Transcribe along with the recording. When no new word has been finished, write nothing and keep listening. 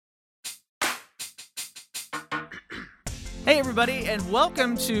Hey, everybody, and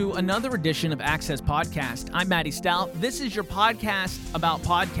welcome to another edition of Access Podcast. I'm Matty. This is your podcast about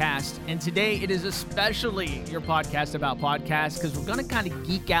podcasts, and today it is especially your podcast about podcasts because we're going to kind of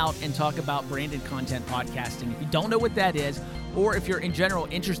geek out and talk about branded content podcasting. If you don't know what that is, or if you're in general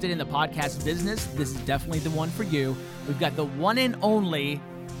interested in the podcast business, this is definitely the one for you. We've got the one and only,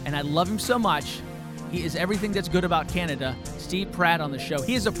 and I love him so much. He is everything that's good about Canada, Steve Pratt on the show.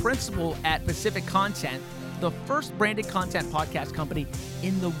 He is a principal at Pacific Content, the first branded content podcast company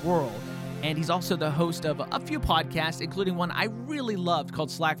in the world. And he's also the host of a few podcasts, including one I really loved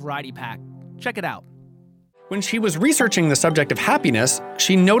called Slack Variety Pack. Check it out. When she was researching the subject of happiness,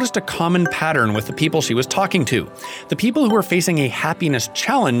 she noticed a common pattern with the people she was talking to. The people who were facing a happiness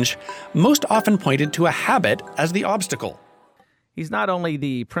challenge most often pointed to a habit as the obstacle. He's not only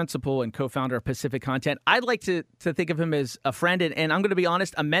the principal and co-founder of Pacific Content, I'd like to think of him as a friend, and I'm going to be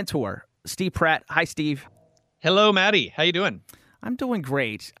honest, a mentor. Steve Pratt. Hi, Steve. Hello, Matty. How you doing? I'm doing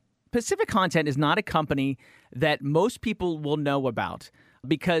great. Pacific Content is not a company that most people will know about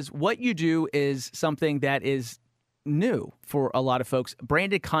because what you do is something that is new for a lot of folks.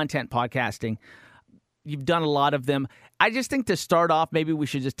 Branded content podcasting. You've done a lot of them. I just think to start off, maybe we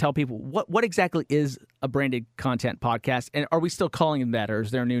should just tell people what exactly is a branded content podcast, and are we still calling them that, or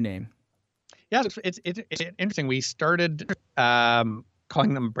is there a new name? Yeah, it's interesting. We started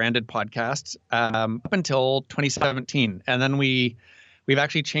calling them branded podcasts up until 2017, and then we've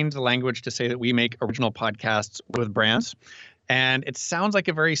actually changed the language to say that we make original podcasts with brands. And it sounds like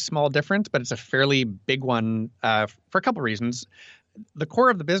a very small difference, but it's a fairly big one for a couple of reasons. The core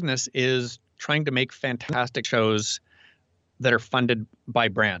of the business is trying to make fantastic shows that are funded by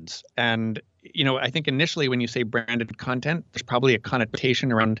brands. And, you know, I think initially when you say branded content, there's probably a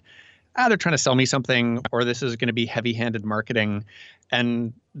connotation around, they're trying to sell me something, or this is going to be heavy-handed marketing.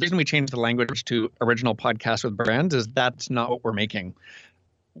 And the reason we changed the language to original podcasts with brands is that's not what we're making.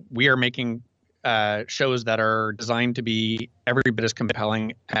 We are making shows that are designed to be every bit as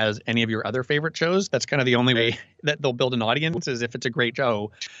compelling as any of your other favorite shows. That's kind of the only way that they'll build an audience, is if it's a great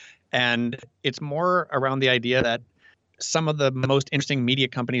show. And it's more around the idea that some of the most interesting media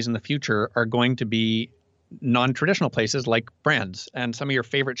companies in the future are going to be non-traditional places like brands. And some of your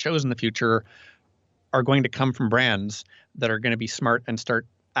favorite shows in the future are going to come from brands that are going to be smart and start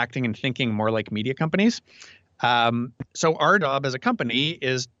acting and thinking more like media companies. So our job as a company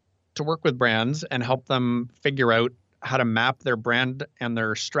is to work with brands and help them figure out how to map their brand and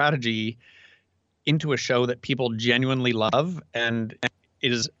their strategy into a show that people genuinely love and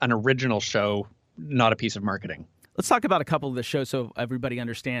is an original show, not a piece of marketing. Let's talk about a couple of the shows so everybody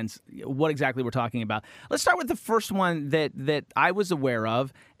understands what exactly we're talking about. Let's start with the first one that I was aware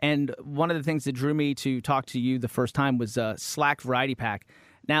of, and one of the things that drew me to talk to you the first time was Slack Variety Pack.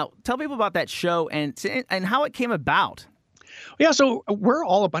 Now, tell people about that show and how it came about. Yeah, so we're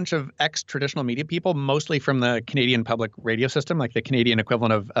all a bunch of ex-traditional media people, mostly from the Canadian public radio system, like the Canadian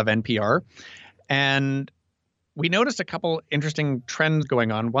equivalent of NPR. And we noticed a couple interesting trends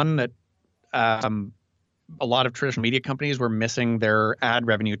going on. One, that a lot of traditional media companies were missing their ad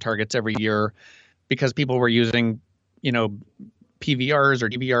revenue targets every year because people were using, PVRs or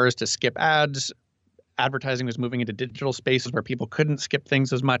DVRs to skip ads. Advertising was moving into digital spaces where people couldn't skip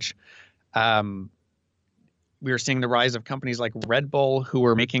things as much. We were seeing the rise of companies like Red Bull, who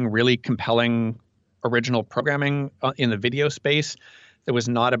were making really compelling original programming in the video space that was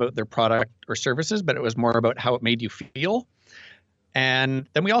not about their product or services, but it was more about how it made you feel. And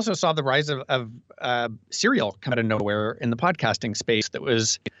then we also saw the rise of Serial come out of nowhere in the podcasting space. That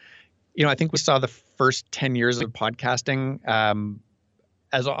was, I think we saw the first 10 years of podcasting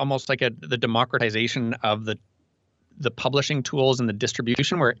as almost like the democratization of the publishing tools and the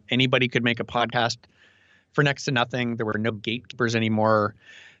distribution, where anybody could make a podcast for next to nothing. There were no gatekeepers anymore.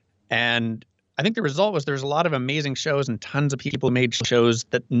 And I think the result was there's a lot of amazing shows and tons of people made shows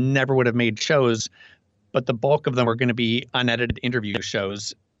that never would have made shows, but the bulk of them were going to be unedited interview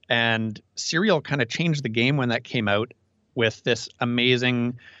shows. And Serial kind of changed the game when that came out with this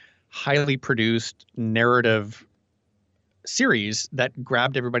amazing, highly produced narrative series that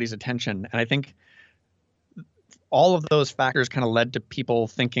grabbed everybody's attention. And I think all of those factors kind of led to people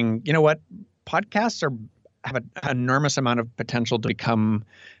thinking, you know what, podcasts have an enormous amount of potential to become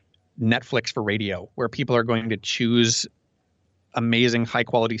Netflix for radio, where people are going to choose amazing, high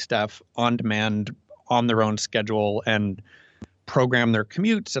quality stuff on demand, on their own schedule, and program their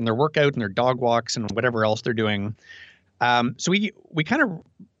commutes and their workout and their dog walks and whatever else they're doing. So we kind of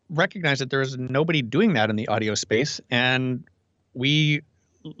recognize that there's nobody doing that in the audio space, and we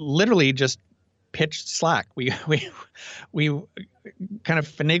literally just pitched Slack. We kind of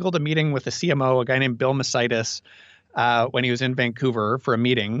finagled a meeting with the CMO, a guy named Bill Masitis, when he was in Vancouver for a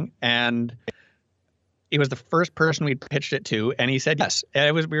meeting, and he was the first person we pitched it to, and he said yes.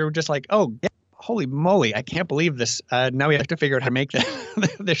 And we were just like, oh, holy moly, I can't believe this. Now we have to figure out how to make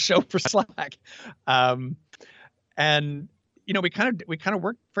the show for Slack. And we kind of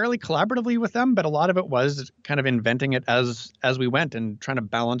worked fairly collaboratively with them, but a lot of it was kind of inventing it as we went and trying to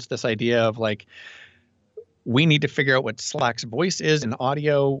balance this idea of like, we need to figure out what Slack's voice is in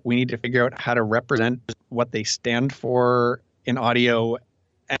audio. We need to figure out how to represent what they stand for in audio.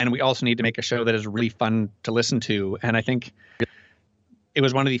 And we also need to make a show that is really fun to listen to. And I think it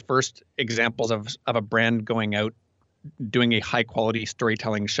was one of the first examples of a brand going out, doing a high quality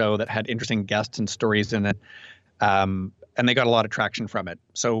storytelling show that had interesting guests and stories in it. And they got a lot of traction from it.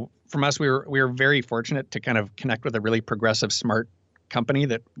 So from us, we were very fortunate to kind of connect with a really progressive, smart company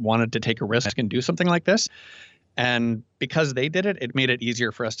that wanted to take a risk and do something like this. And because they did it, it made it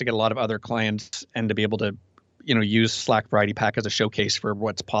easier for us to get a lot of other clients and to be able to, use Slack Variety Pack as a showcase for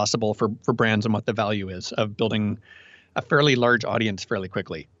what's possible for brands and what the value is of building a fairly large audience fairly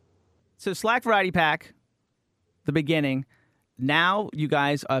quickly. So Slack Variety Pack, the beginning. Now you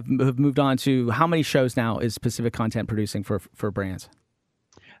guys have moved on to how many shows now is Pacific Content producing for brands?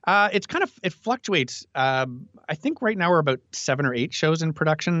 It fluctuates. I think right now we're about 7 or 8 shows in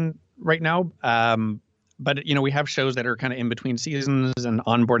production right now. But we have shows that are kind of in between seasons and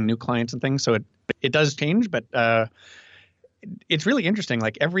onboarding new clients and things. So it does change, but it's really interesting.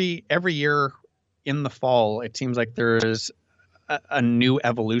 Like every year in the fall, it seems like there's a new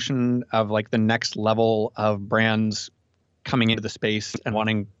evolution of like the next level of brands coming into the space and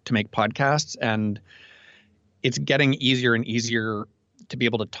wanting to make podcasts. And it's getting easier and easier to be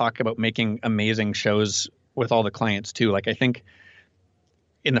able to talk about making amazing shows with all the clients too. Like I think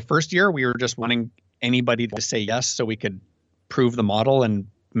in the first year, we were just wanting anybody to say yes so we could prove the model and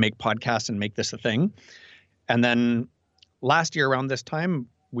make podcasts and make this a thing. And then last year around this time,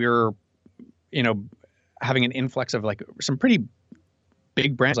 we were, having an influx of like some pretty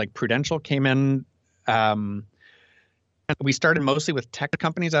big brands like Prudential came in. We started mostly with tech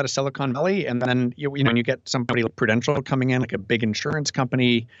companies out of Silicon Valley. And then, when you get somebody like Prudential coming in, like a big insurance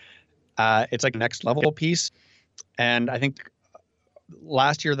company, it's like next level piece. And I think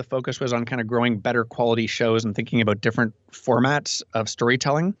last year, the focus was on kind of growing better quality shows and thinking about different formats of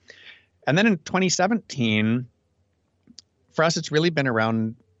storytelling. And then in 2017, for us, it's really been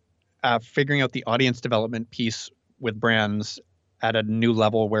around figuring out the audience development piece with brands at a new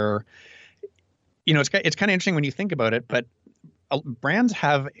level where, it's kind of interesting when you think about it, but brands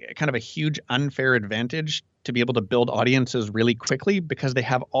have kind of a huge unfair advantage to be able to build audiences really quickly because they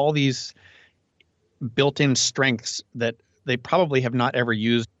have all these built-in strengths that they probably have not ever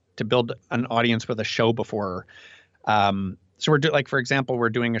used to build an audience with a show before. So for example, we're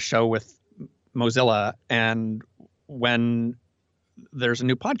doing a show with Mozilla, and when there's a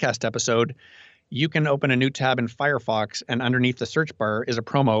new podcast episode, you can open a new tab in Firefox, and underneath the search bar is a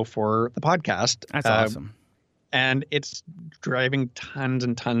promo for the podcast. That's awesome. And it's driving tons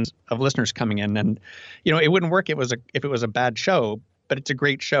and tons of listeners coming in. And, it wouldn't work if it was a bad show, but it's a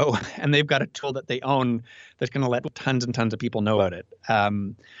great show. And they've got a tool that they own that's going to let tons and tons of people know about it.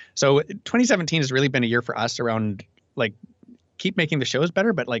 So 2017 has really been a year for us around like keep making the shows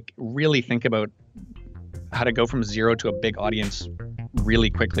better, but like really think about how to go from zero to a big audience really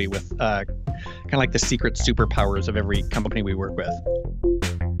quickly with kind of like the secret superpowers of every company we work with.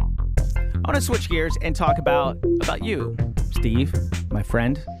 I want to switch gears and talk about you, Steve, my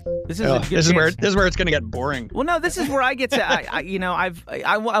friend. This is where it's going to get boring. Well, no, this is where I get to. I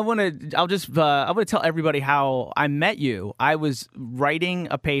want to tell everybody how I met you. I was writing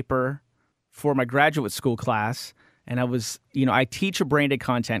a paper for my graduate school class, and I teach a branded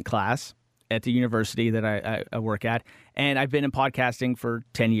content class at the university that I work at, and I've been in podcasting for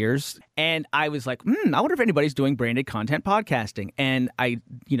 10 years. And I was like, I wonder if anybody's doing branded content podcasting. And I,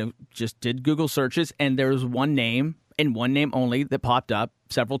 just did Google searches, and there was one name and one name only that popped up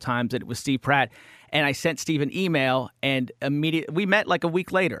several times, and it was Steve Pratt. And I sent Steve an email, and immediately we met like a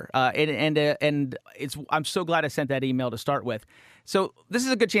week later. And I'm so glad I sent that email to start with. So this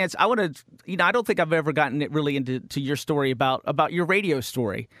is a good chance. I want to, I don't think I've ever gotten it really into your story about your radio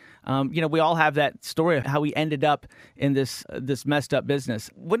story. We all have that story of how we ended up in this messed up business.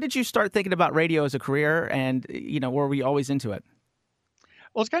 When did you start thinking about radio as a career, and were we always into it?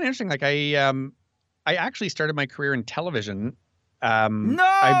 Well, it's kind of interesting. Like I actually started my career in television. No,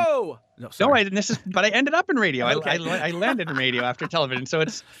 I didn't. But I ended up in radio. Okay. I landed in radio after television. So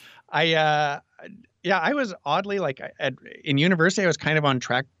I was oddly in university, I was kind of on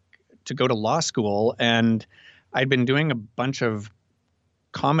track to go to law school, and I'd been doing a bunch of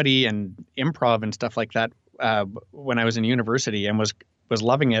comedy and improv and stuff like that when I was in university and was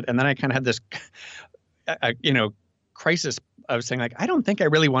loving it. And then I kind of had this, crisis of saying like, I don't think I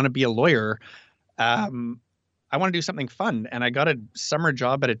really want to be a lawyer. I want to do something fun. And I got a summer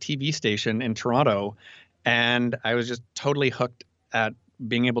job at a TV station in Toronto, and I was just totally hooked at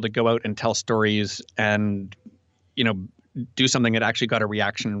being able to go out and tell stories and, do something that actually got a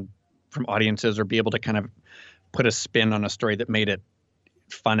reaction from audiences, or be able to kind of put a spin on a story that made it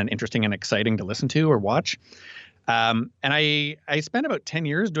fun and interesting and exciting to listen to or watch. And I spent about 10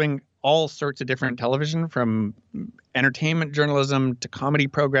 years doing all sorts of different television, from entertainment journalism to comedy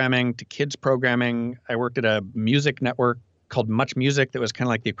programming to kids programming. I worked at a music network called Much Music that was kind of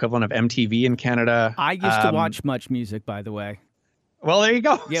like the equivalent of MTV in Canada. I used to watch Much Music, by the way. Well, there you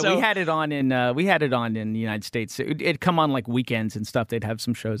go. Yeah, we had it on in the United States. It'd come on like weekends and stuff. They'd have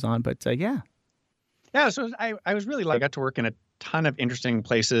some shows on, but yeah. Yeah, so I was really I got to work in a ton of interesting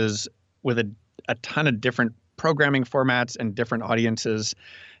places with a ton of different programming formats and different audiences.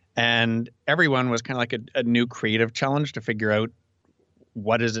 And everyone was kind of like a new creative challenge to figure out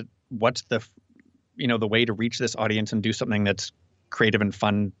what's the, the way to reach this audience and do something that's creative and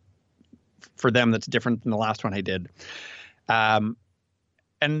fun for them that's different than the last one I did. Then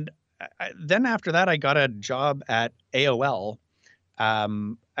after that, I got a job at AOL.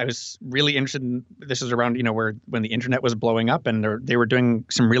 I was really interested in, this is around, when the internet was blowing up, and they were doing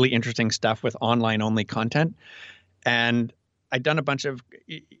some really interesting stuff with online only content. And I'd done a bunch of,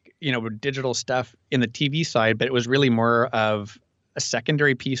 digital stuff in the TV side, but it was really more of a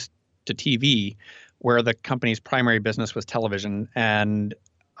secondary piece to TV, where the company's primary business was television. And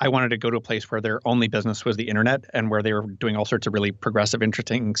I wanted to go to a place where their only business was the internet, and where they were doing all sorts of really progressive,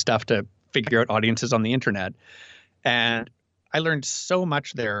 interesting stuff to figure out audiences on the internet. And I learned so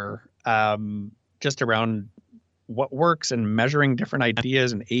much there, just around what works and measuring different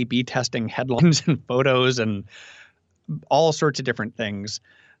ideas and A/B testing headlines and photos and all sorts of different things.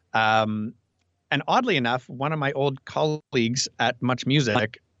 And oddly enough, one of my old colleagues at Much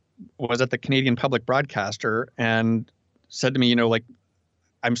Music was at the Canadian Public Broadcaster and said to me,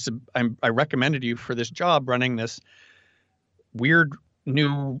 I recommended you for this job running this weird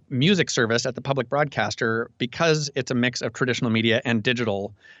new music service at the public broadcaster, because it's a mix of traditional media and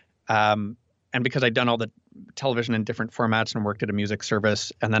digital. And because I'd done all the television in different formats and worked at a music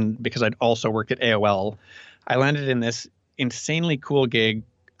service, and then because I'd also worked at AOL, I landed in this insanely cool gig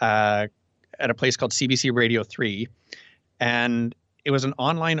at a place called CBC Radio 3. And it was an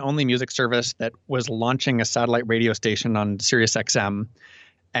online-only music service that was launching a satellite radio station on Sirius XM.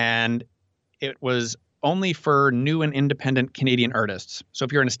 And it was only for new and independent Canadian artists. So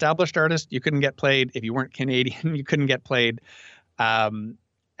if you're an established artist, you couldn't get played. If you weren't Canadian, you couldn't get played. And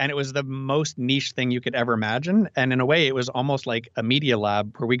it was the most niche thing you could ever imagine. And in a way, it was almost like a media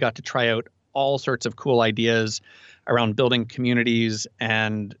lab where we got to try out all sorts of cool ideas around building communities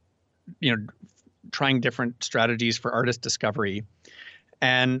and, trying different strategies for artist discovery.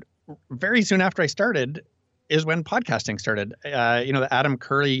 And very soon after I started is when podcasting started. The Adam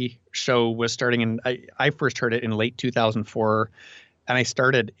Curry show was starting, and I first heard it in late 2004, and I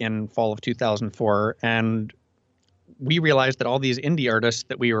started in fall of 2004. And we realized that all these indie artists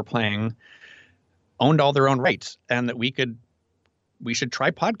that we were playing owned all their own rights, and that we should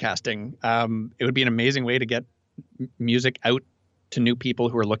try podcasting. It would be an amazing way to get music out to new people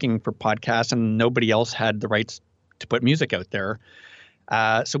who are looking for podcasts, and nobody else had the rights to put music out there.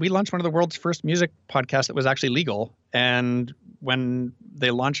 So we launched one of the world's first music podcasts that was actually legal. And when they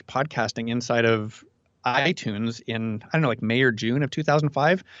launched podcasting inside of iTunes in, May or June of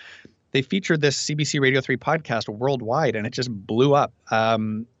 2005, they featured this CBC Radio 3 podcast worldwide, and it just blew up.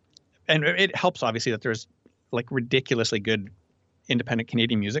 And it helps, obviously, that there's ridiculously good independent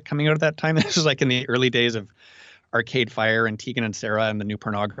Canadian music coming out at that time. This was in the early days of Arcade Fire and Tegan and Sarah and the New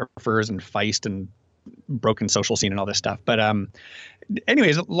Pornographers and Feist and Broken Social Scene and all this stuff. But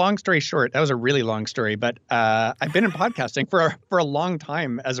anyways, long story short, that was a really long story. But I've been in podcasting for a long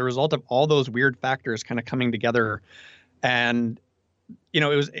time as a result of all those weird factors kind of coming together. And,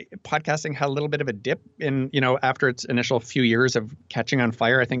 podcasting had a little bit of a dip in, after its initial few years of catching on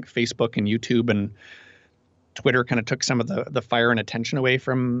fire. I think Facebook and YouTube and Twitter kind of took some of the fire and attention away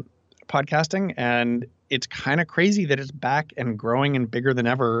from podcasting. And it's kind of crazy that it's back and growing and bigger than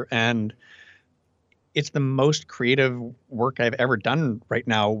ever. And it's the most creative work I've ever done right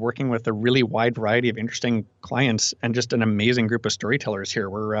now, working with a really wide variety of interesting clients and just an amazing group of storytellers here.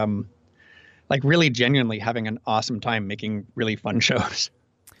 We're really genuinely having an awesome time making really fun shows.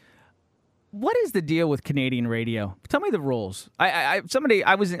 What is the deal with Canadian radio? Tell me the rules. I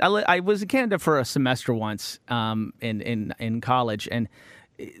was in Canada for a semester once in college, and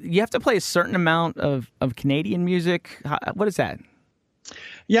you have to play a certain amount of Canadian music. What is that?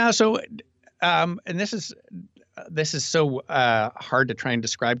 Yeah. So, and this is so hard to try and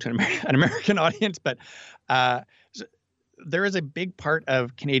describe to an American audience, but there is a big part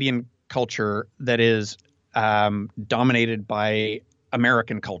of Canadian culture that is dominated by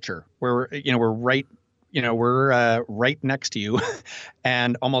American culture, where we're right. We're right next to you,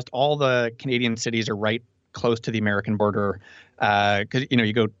 and almost all the Canadian cities are right close to the American border. Because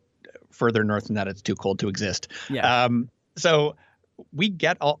you go further north than that, it's too cold to exist. Yeah. So we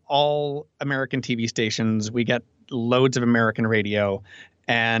get all American TV stations. We get loads of American radio,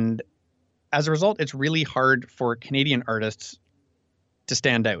 and as a result, it's really hard for Canadian artists to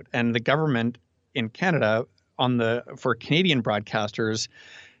stand out. And the government in Canada for Canadian broadcasters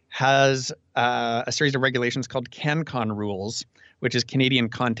has a series of regulations called CanCon rules, which is Canadian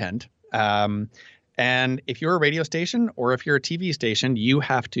content. And if you're a radio station or if you're a TV station, you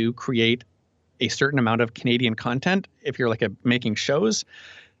have to create a certain amount of Canadian content if you're making shows.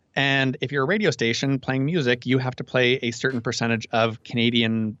 And if you're a radio station playing music, you have to play a certain percentage of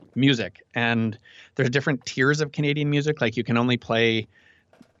Canadian music. And there's different tiers of Canadian music. Like you can only play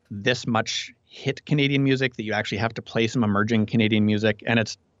this much hit Canadian music, that you actually have to play some emerging Canadian music. And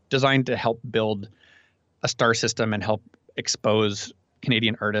it's designed to help build a star system and help expose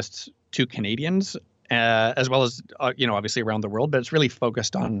Canadian artists to Canadians, as well as, obviously around the world. But it's really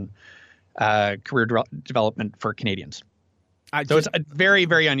focused on career development for Canadians. So it's very,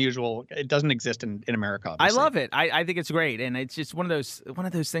 very unusual. It doesn't exist in America, obviously. I love it. I think it's great, and it's just one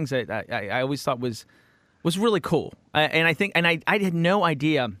of those things that I always thought was really cool. And I had no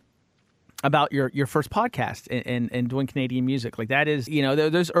idea about your first podcast and doing Canadian music. Like that is,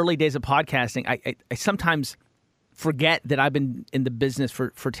 those early days of podcasting. I sometimes forget that I've been in the business for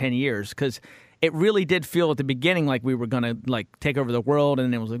 10 years, because it really did feel at the beginning like we were going to take over the world,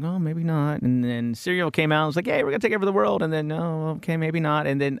 and then it was like, oh, maybe not. And then Serial came out, and it was like, hey, we're going to take over the world. And then, no, okay, maybe not.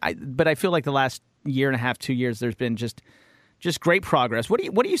 And then but I feel like the last year and a half, 2 years, there's been just great progress. What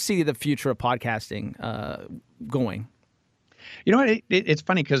do you see the future of podcasting going? You know what? It's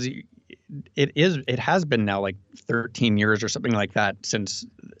funny because it has been now 13 years or something like that since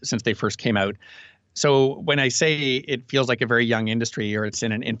they first came out. So when I say it feels like a very young industry, or it's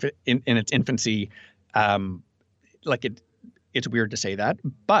in its infancy, it's weird to say that,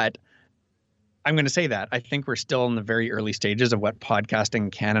 but I'm going to say that I think we're still in the very early stages of what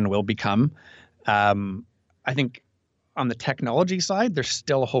podcasting can and will become. I think on the technology side, there's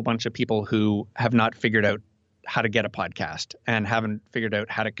still a whole bunch of people who have not figured out how to get a podcast and haven't figured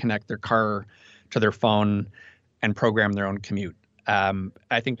out how to connect their car to their phone and program their own commute.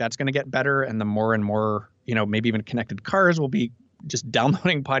 I think that's going to get better, and the more and more, maybe even connected cars will be just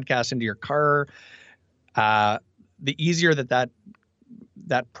downloading podcasts into your car. The easier that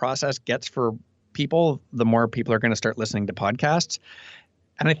process gets for people, the more people are going to start listening to podcasts.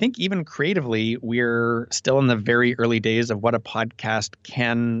 And I think even creatively, we're still in the very early days of what a podcast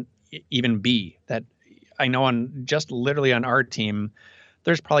can even be. That I know just literally on our team,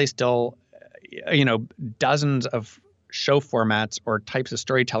 there's probably still, dozens of show formats or types of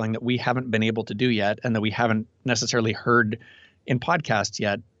storytelling that we haven't been able to do yet, and that we haven't necessarily heard in podcasts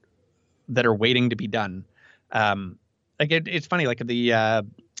yet, that are waiting to be done. It's funny,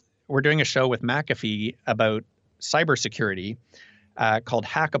 we're doing a show with McAfee about cybersecurity called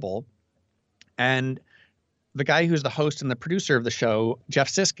Hackable, and the guy who's the host and the producer of the show, Jeff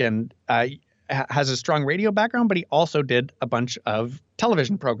Siskin, has a strong radio background, but he also did a bunch of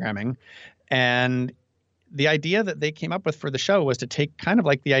television programming. And the idea that they came up with for the show was to take kind of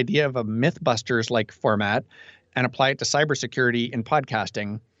the idea of a Mythbusters format and apply it to cybersecurity in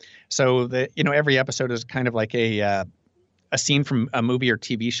podcasting. So every episode is kind of like a scene from a movie or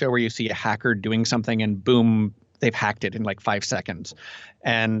TV show where you see a hacker doing something and boom, they've hacked it in 5 seconds.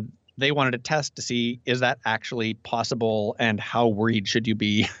 And they wanted to test to see, is that actually possible, and how worried should you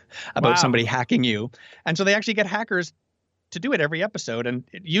be about somebody hacking you? And so they actually get hackers to do it every episode, and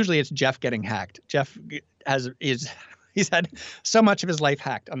usually it's Jeff getting hacked. Jeff he's had so much of his life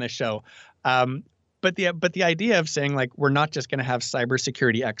hacked on this show. But the idea of saying we're not just going to have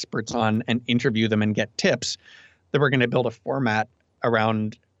cybersecurity experts on and interview them and get tips, that we're going to build a format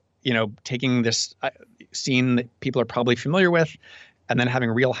around, taking this scene that people are probably familiar with, and then having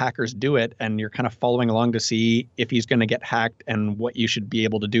real hackers do it, and you're kind of following along to see if he's going to get hacked and what you should be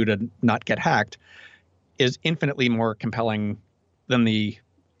able to do to not get hacked, is infinitely more compelling than the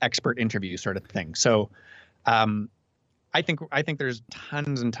expert interview sort of thing. So I think there's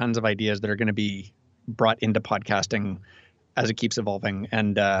tons and tons of ideas that are going to be brought into podcasting as it keeps evolving.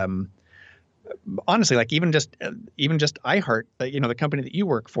 And honestly, like even just iHeart, the company that you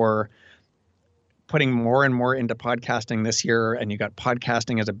work for, putting more and more into podcasting this year, and you got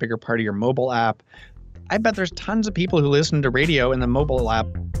podcasting as a bigger part of your mobile app. I bet there's tons of people who listen to radio in the mobile app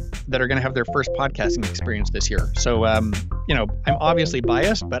that are going to have their first podcasting experience this year. So, I'm obviously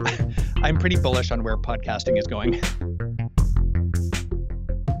biased, but I'm pretty bullish on where podcasting is going.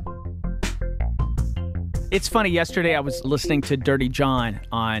 It's funny, yesterday I was listening to Dirty John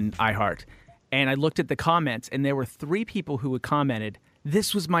on iHeart, and I looked at the comments, and there were 3 people who had commented,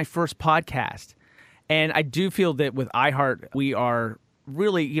 "This was my first podcast." And I do feel that with iHeart, we are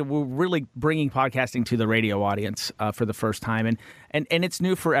we're really bringing podcasting to the radio audience for the first time, and it's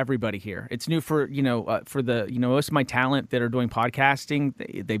new for everybody here. It's new for most of my talent that are doing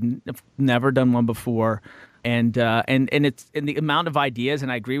podcasting. They've never done one before, and it's in the amount of ideas.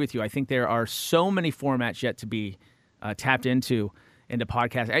 And I agree with you. I think there are so many formats yet to be tapped into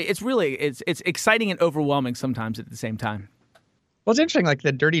podcasting. It's exciting and overwhelming sometimes at the same time. Well, it's interesting, like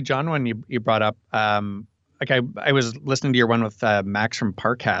the Dirty John one you brought up. I was listening to your one with Max from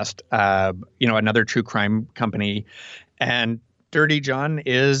Parcast, another true crime company, and Dirty John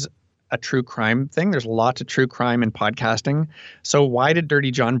is a true crime thing. There's lots of true crime in podcasting. So why did Dirty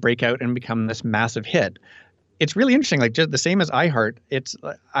John break out and become this massive hit? It's really interesting. Like just the same as iHeart.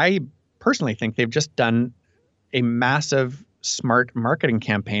 I personally think they've just done a massive smart marketing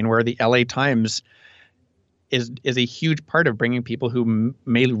campaign where the LA Times is a huge part of bringing people who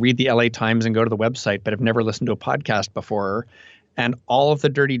may read the LA Times and go to the website but have never listened to a podcast before. And all of the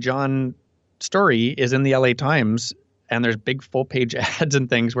Dirty John story is in the LA Times, and there's big full page ads and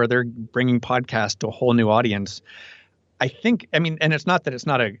things where they're bringing podcasts to a whole new audience. And it's not that it's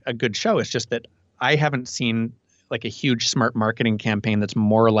not a good show. It's just that I haven't seen like a huge smart marketing campaign that's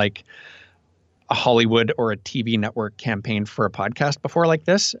more like a Hollywood or a TV network campaign for a podcast before like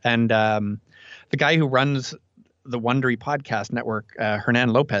this. And the guy who runs the Wondery podcast network,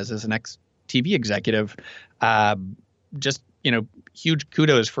 Hernan Lopez, is an ex-TV executive. Huge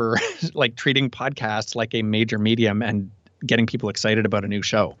kudos for like treating podcasts like a major medium and getting people excited about a new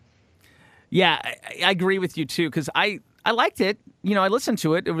show. Yeah, I agree with you too, because I liked it. I listened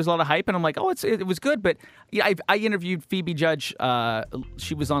to it. It was a lot of hype, and I'm like, oh, it was good. But I interviewed Phoebe Judge.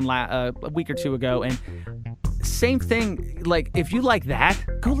 She was on a week or two ago, and same thing. Like, if you like that,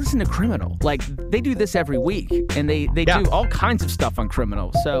 go listen to Criminal. Like, they do this every week, and they do all kinds of stuff on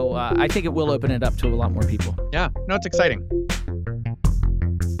Criminal. So I think it will open it up to a lot more people. Yeah, no, it's exciting.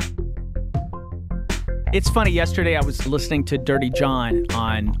 It's funny, yesterday I was listening to Dirty John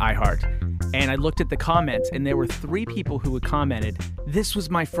on iHeart, and I looked at the comments, and there were 3 people who had commented, "This was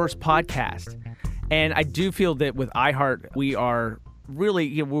my first podcast." And I do feel that with iHeart, we are we're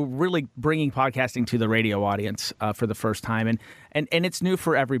really bringing podcasting to the radio audience for the first time, and it's new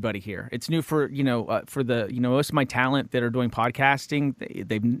for everybody here. It's new for most of my talent that are doing podcasting.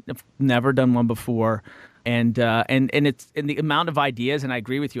 They've never done one before. And it's in the amount of ideas, and I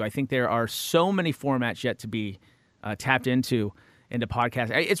agree with you. I think there are so many formats yet to be tapped into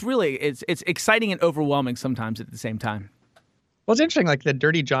podcasting. It's exciting and overwhelming sometimes at the same time. Well, it's interesting, like the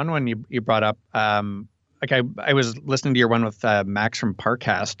Dirty John one you brought up. I was listening to your one with Max from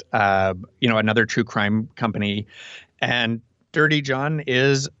Parcast, another true crime company, and Dirty John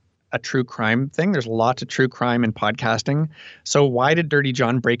is a true crime thing. There's lots of true crime in podcasting. So why did Dirty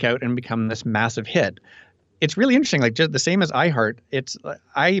John break out and become this massive hit? It's really interesting. Like just the same as iHeart.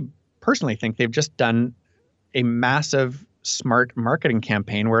 I personally think they've just done a massive smart marketing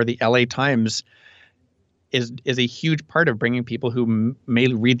campaign where the LA Times is a huge part of bringing people who may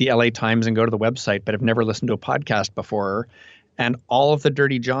read the LA Times and go to the website but have never listened to a podcast before. And all of the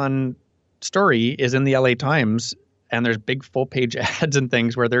Dirty John story is in the LA Times, and there's big full page ads and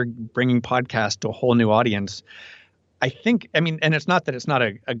things where they're bringing podcasts to a whole new audience. And it's not that it's not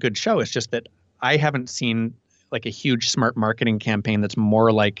a good show. It's just that I haven't seen like a huge smart marketing campaign that's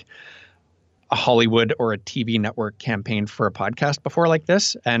more like a Hollywood or a TV network campaign for a podcast before like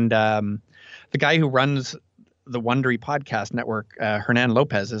this. And the guy who runs the Wondery podcast network, Hernan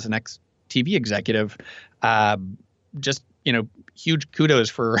Lopez, is an ex-TV executive. Huge kudos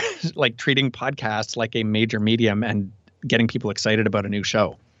for like treating podcasts like a major medium and getting people excited about a new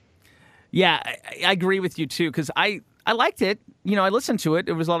show. Yeah, I agree with you too, because I liked it. I listened to it.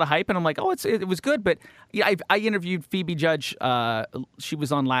 It was a lot of hype, and I'm like, oh, it was good. But I interviewed Phoebe Judge. She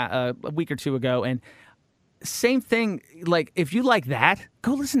was on a week or two ago, and same thing. Like, if you like that,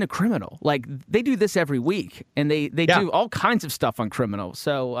 go listen to Criminal. Like, they do this every week, and they do all kinds of stuff on Criminal.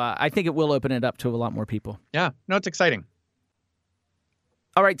 So I think it will open it up to a lot more people. Yeah, no, it's exciting.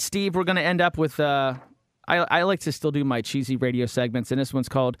 All right, Steve, we're going to end up with I I like to still do my cheesy radio segments, and this one's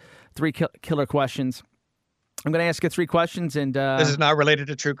called 3 Killer Questions. I'm going to ask you 3 questions, and this is not related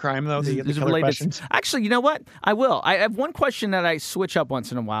to true crime, though. The killer questions. Actually, you know what? I will. I have one question that I switch up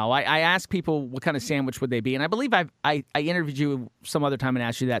once in a while. I ask people what kind of sandwich would they be, and I believe I interviewed you some other time and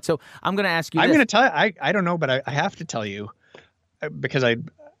asked you that. So I'm going to ask you. I'm going to tell you. I don't know, but I have to tell you because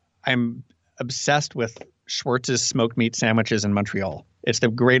I'm obsessed with Schwartz's smoked meat sandwiches in Montreal. It's the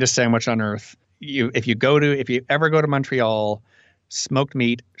greatest sandwich on earth. If you ever go to Montreal, smoked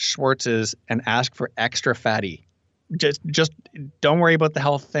meat, Schwartz's, and ask for extra fatty. Just don't worry about the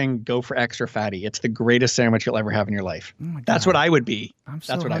health thing. Go for extra fatty. It's the greatest sandwich you'll ever have in your life. Oh That's what I would be. I'm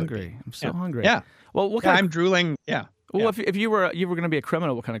so hungry. I'm so hungry. Yeah. Well, I'm drooling. Yeah. Well, if you were going to be a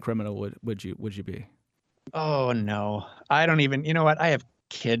criminal, what kind of criminal would you be? Oh no, I don't even. You know what? I have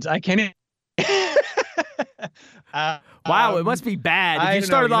kids. I can't. Wow, it must be bad. If you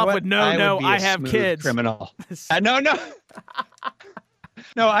started off with I have kids. Criminal. No.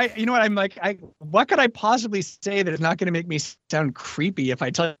 No, you know what? I'm like, what could I possibly say that is not going to make me sound creepy if I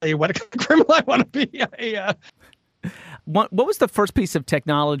tell you what kind of criminal I want to be? What was the first piece of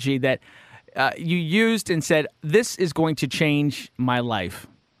technology that you used and said, this is going to change my life?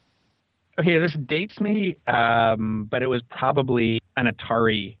 Okay, this dates me, but it was probably an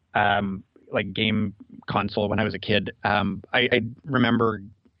Atari game console when I was a kid. I remember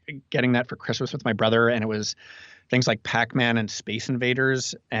getting that for Christmas with my brother, and it was things like Pac-Man and Space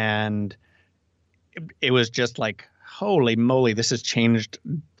Invaders, and it was just like, holy moly, this has changed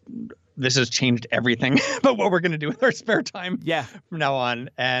everything about what we're going to do with our spare time from now on.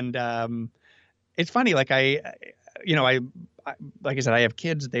 And it's funny, like I like I said, I have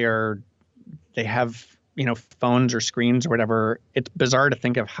kids. They have phones or screens or whatever. It's bizarre to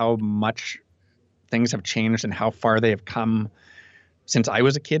think of how much things have changed and how far they have come since I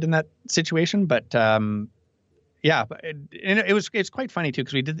was a kid in that situation. But it's quite funny too,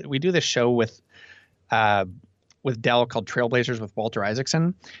 because we do this show with Dell called Trailblazers with Walter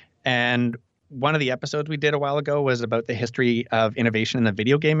Isaacson, and one of the episodes we did a while ago was about the history of innovation in the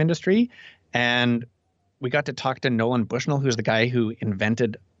video game industry, and we got to talk to Nolan Bushnell, who's the guy who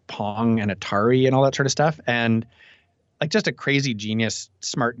invented Pong and Atari and all that sort of stuff, and like just a crazy genius,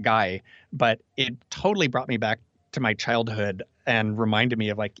 smart guy. But it totally brought me back to my childhood and reminded me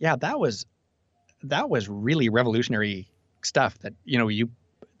of like, yeah, that was really revolutionary stuff that,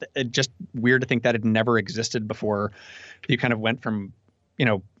 it just weird to think that had never existed before. You kind of went from,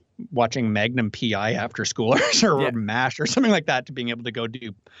 watching Magnum PI after school or MASH or something like that to being able to go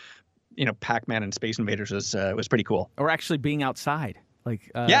do, Pac-Man and Space Invaders was pretty cool. Or actually being outside.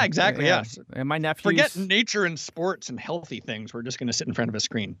 Yeah, exactly. Yeah. And my nephews forget nature and sports and healthy things. We're just going to sit in front of a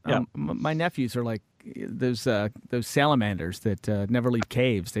screen. Yeah. My nephews are like those salamanders that never leave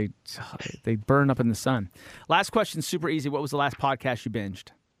caves. They burn up in the sun. Last question, super easy. What was the last podcast you binged?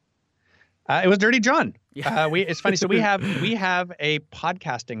 It was Dirty John. Yeah. It's funny. So we have a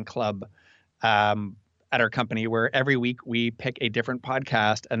podcasting club at our company where every week we pick a different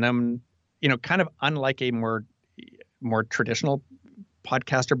podcast, and then kind of unlike a more traditional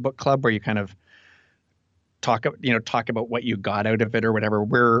podcast or book club where you kind of talk about what you got out of it or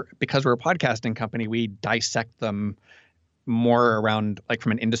whatever. Because we're a podcasting company, we dissect them more around like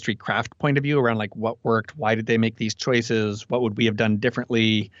from an industry craft point of view, around like what worked, why did they make these choices, what would we have done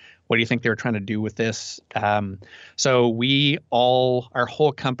differently, what do you think they were trying to do with this? So our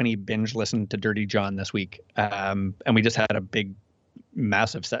whole company binge listened to Dirty John this week, and we just had a big,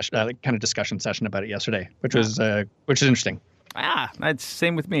 massive session, kind of discussion session about it yesterday, which is interesting. That's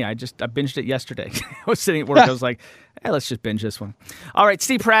same with me. I binged it yesterday. I was sitting at work. I was like, hey, let's just binge this one. All right,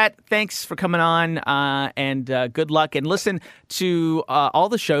 Steve Pratt, thanks for coming on, and good luck. And listen to all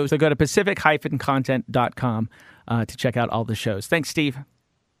the shows. So go to pacific-content.com to check out all the shows. Thanks, Steve.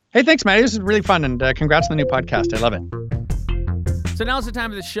 Hey, thanks, Matty. This is really fun, and congrats on the new podcast. I love it. So now's the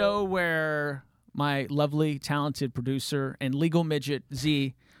time of the show where my lovely, talented producer and legal midget,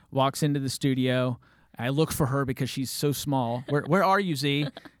 Z, walks into the studio. I look for her because she's so small. Where are you, Z?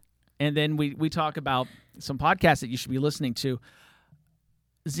 And then we talk about some podcasts that you should be listening to.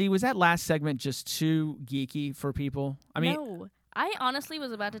 Z, was that last segment just too geeky for people? No. I honestly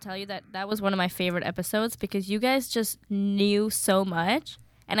was about to tell you that was one of my favorite episodes because you guys just knew so much.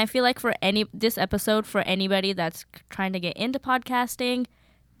 And I feel like this episode, for anybody that's trying to get into podcasting,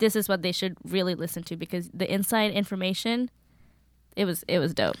 this is what they should really listen to because the inside information, it was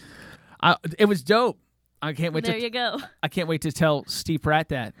dope. It was dope. I can't wait. There you go. I can't wait to tell Steve Pratt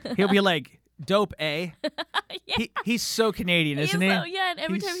that. He'll be like, Dope, eh? Yeah. He's so Canadian, isn't he? Yeah, and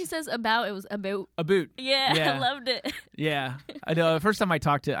every time he says about, it was about. A boot. Yeah, I loved it. Yeah, I know. First time I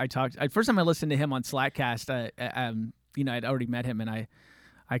listened to him on Slackcast, I'd already met him, and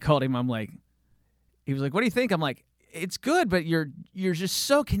I called him. I'm like, he was like, "What do you think?" I'm like, "It's good, but you're just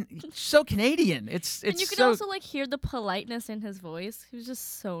so Canadian." It's and you can also like hear the politeness in his voice. He was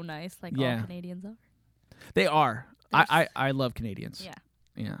just so nice, like all Canadians are. They are. I love Canadians. Yeah.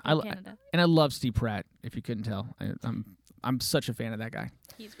 Yeah. Canada. And I love Steve Pratt. If you couldn't tell, I'm such a fan of that guy.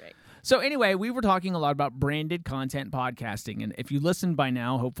 He's great. So anyway, we were talking a lot about branded content podcasting, and if you listened by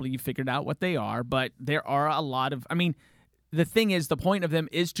now, hopefully you figured out what they are. But there are a lot of. I mean, the thing is, the point of them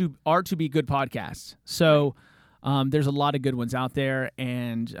is to be good podcasts. So. There's a lot of good ones out there,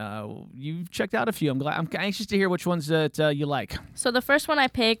 and you've checked out a few. I'm anxious to hear which ones that you like. So the first one I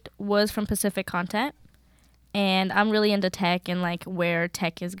picked was from Pacific Content, and I'm really into tech and like where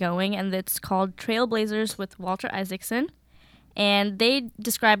tech is going, and it's called Trailblazers with Walter Isaacson, and they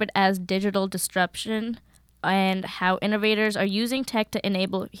describe it as digital disruption and how innovators are using tech to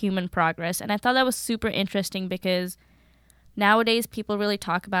enable human progress. And I thought that was super interesting because nowadays people really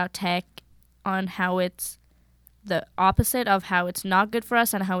talk about tech on how it's the opposite of how it's not good for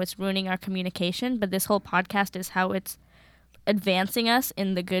us and how it's ruining our communication, but this whole podcast is how it's advancing us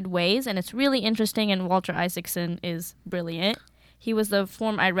in the good ways, and it's really interesting, and Walter Isaacson is brilliant. He was the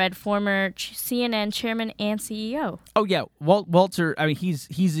former CNN chairman and CEO. Oh yeah, Walter. I mean,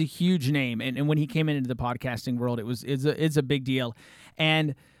 he's a huge name, and when he came into the podcasting world, it's a big deal.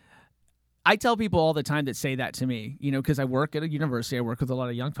 And I tell people all the time that say that to me, because I work at a university, I work with a lot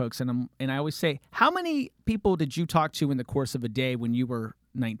of young folks, and I always say, how many people did you talk to in the course of a day when you were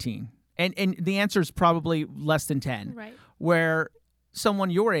 19? And the answer is probably less than 10. Right. Where someone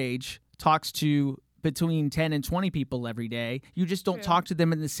your age talks to between 10 and 20 people every day. You just don't talk to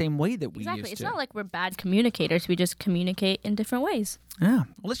them in the same way that we used to. Exactly. It's not like we're bad communicators. We just communicate in different ways. Yeah. Well,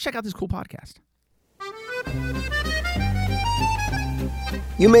 let's check out this cool podcast.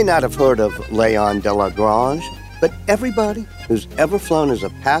 You may not have heard of Léon Delagrange, but everybody who's ever flown as a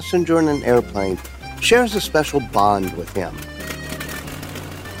passenger in an airplane shares a special bond with him.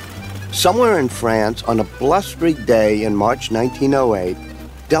 Somewhere in France, on a blustery day in March 1908,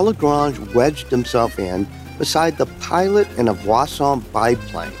 Delagrange wedged himself in beside the pilot in a Voisin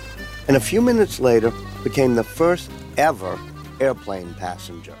biplane, and a few minutes later became the first ever airplane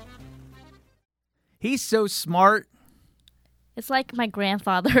passenger. He's so smart. It's like my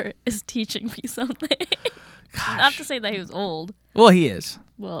grandfather is teaching me something. Gosh. Not to say that he was old. Well, he is.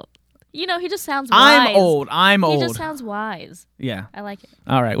 Well, he just sounds wise. I'm old. He just sounds wise. Yeah. I like it.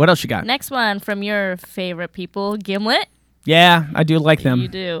 All right. What else you got? Next one from your favorite people, Gimlet. Yeah, I do like them. You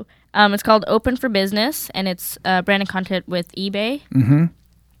do. It's called Open for Business, and it's branded content with eBay. Mm-hmm.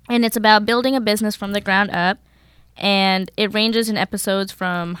 And it's about building a business from the ground up. And it ranges in episodes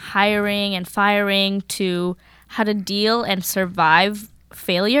from hiring and firing to how to deal and survive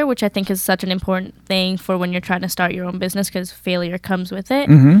failure, which I think is such an important thing for when you're trying to start your own business because failure comes with it.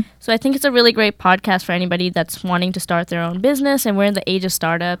 Mm-hmm. So I think it's a really great podcast for anybody that's wanting to start their own business, and we're in the age of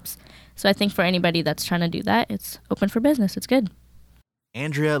startups. So I think for anybody that's trying to do that, it's Open for Business. It's good.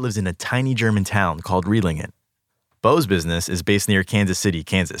 Andrea lives in a tiny German town called Rielingen. Bo's business is based near Kansas City,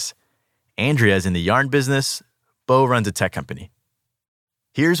 Kansas. Andrea is in the yarn business. Bo runs a tech company.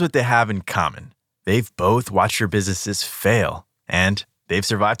 Here's what they have in common. They've both watched their businesses fail, and they've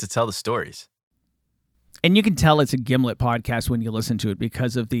survived to tell the stories. And you can tell it's a Gimlet podcast when you listen to it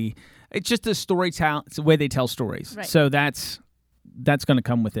because of it's just the storytelling, it's the way they tell stories. Right. So that's going to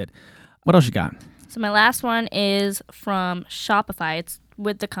come with it. What else you got? So my last one is from Shopify. It's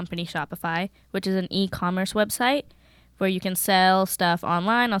with the company Shopify, which is an e-commerce website where you can sell stuff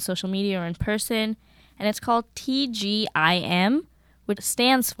online, on social media, or in person. And it's called TGIM, which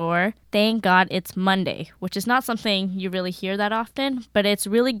stands for Thank God It's Monday, which is not something you really hear that often, but it's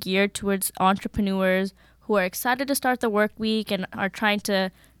really geared towards entrepreneurs who are excited to start the work week and are trying to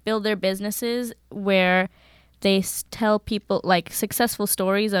build their businesses, where they tell people like successful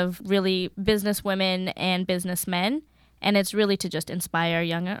stories of really business women and businessmen. And it's really to just inspire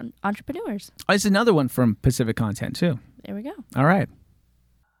young entrepreneurs. Oh, it's another one from Pacific Content, too. There we go. All right.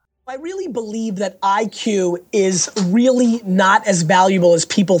 I really believe that IQ is really not as valuable as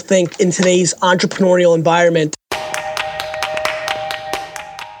people think in today's entrepreneurial environment.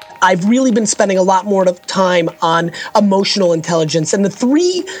 I've really been spending a lot more time on emotional intelligence, and the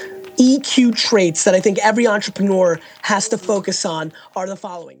 3 EQ traits that I think every entrepreneur has to focus on are the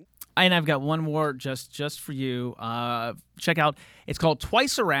following. And I've got one more just for you. Check out. It's called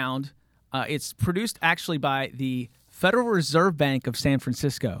Twice Around. It's produced actually by the Federal Reserve Bank of San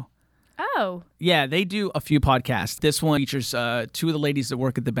Francisco. Oh. Yeah, they do a few podcasts. This one features two of the ladies that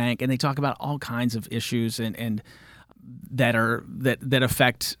work at the bank, and they talk about all kinds of issues and that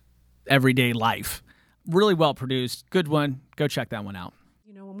affect everyday life. Really well produced. Good one. Go check that one out.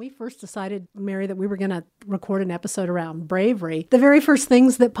 You know, when we first decided, Mary, that we were going to record an episode around bravery, the very first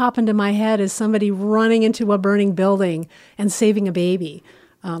things that pop into my head is somebody running into a burning building and saving a baby.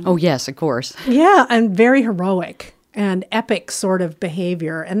 Oh, yes, of course. Yeah, and very heroic and epic sort of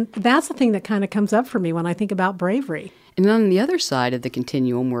behavior. And that's the thing that kind of comes up for me when I think about bravery. And on the other side of the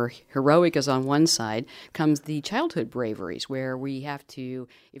continuum, where heroic is on one side, comes the childhood braveries, where we have to,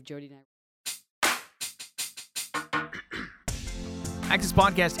 if Jody and I... Access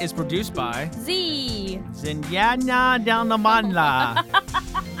Podcast is produced by Z. Zinyana Dalnamanla.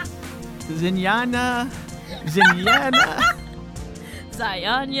 Zinyana.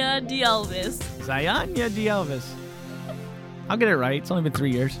 Zayanya Dielvis. Zayanya Dielvis. I'll get it right. It's only been 3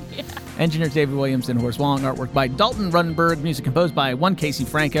 years. Yeah. Engineers David Williamson, Horace Wong. Artwork by Dalton Runberg. Music composed by one Casey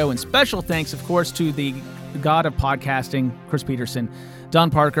Franco. And special thanks, of course, to the god of podcasting, Chris Peterson, Don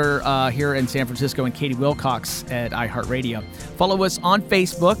Parker here in San Francisco, and Katie Wilcox at iHeartRadio. Follow us on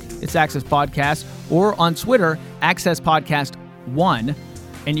Facebook. It's Access Podcast. Or on Twitter, Access Podcast 1.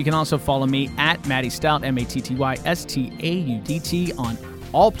 And you can also follow me at Matty Stout, MattyStaudt, on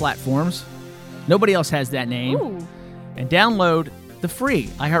all platforms. Nobody else has that name. Ooh. And download the free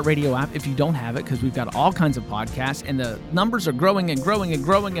iHeartRadio app if you don't have it, because we've got all kinds of podcasts, and the numbers are growing and growing and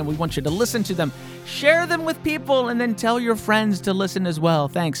growing, and we want you to listen to them. Share them with people, and then tell your friends to listen as well.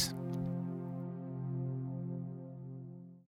 Thanks.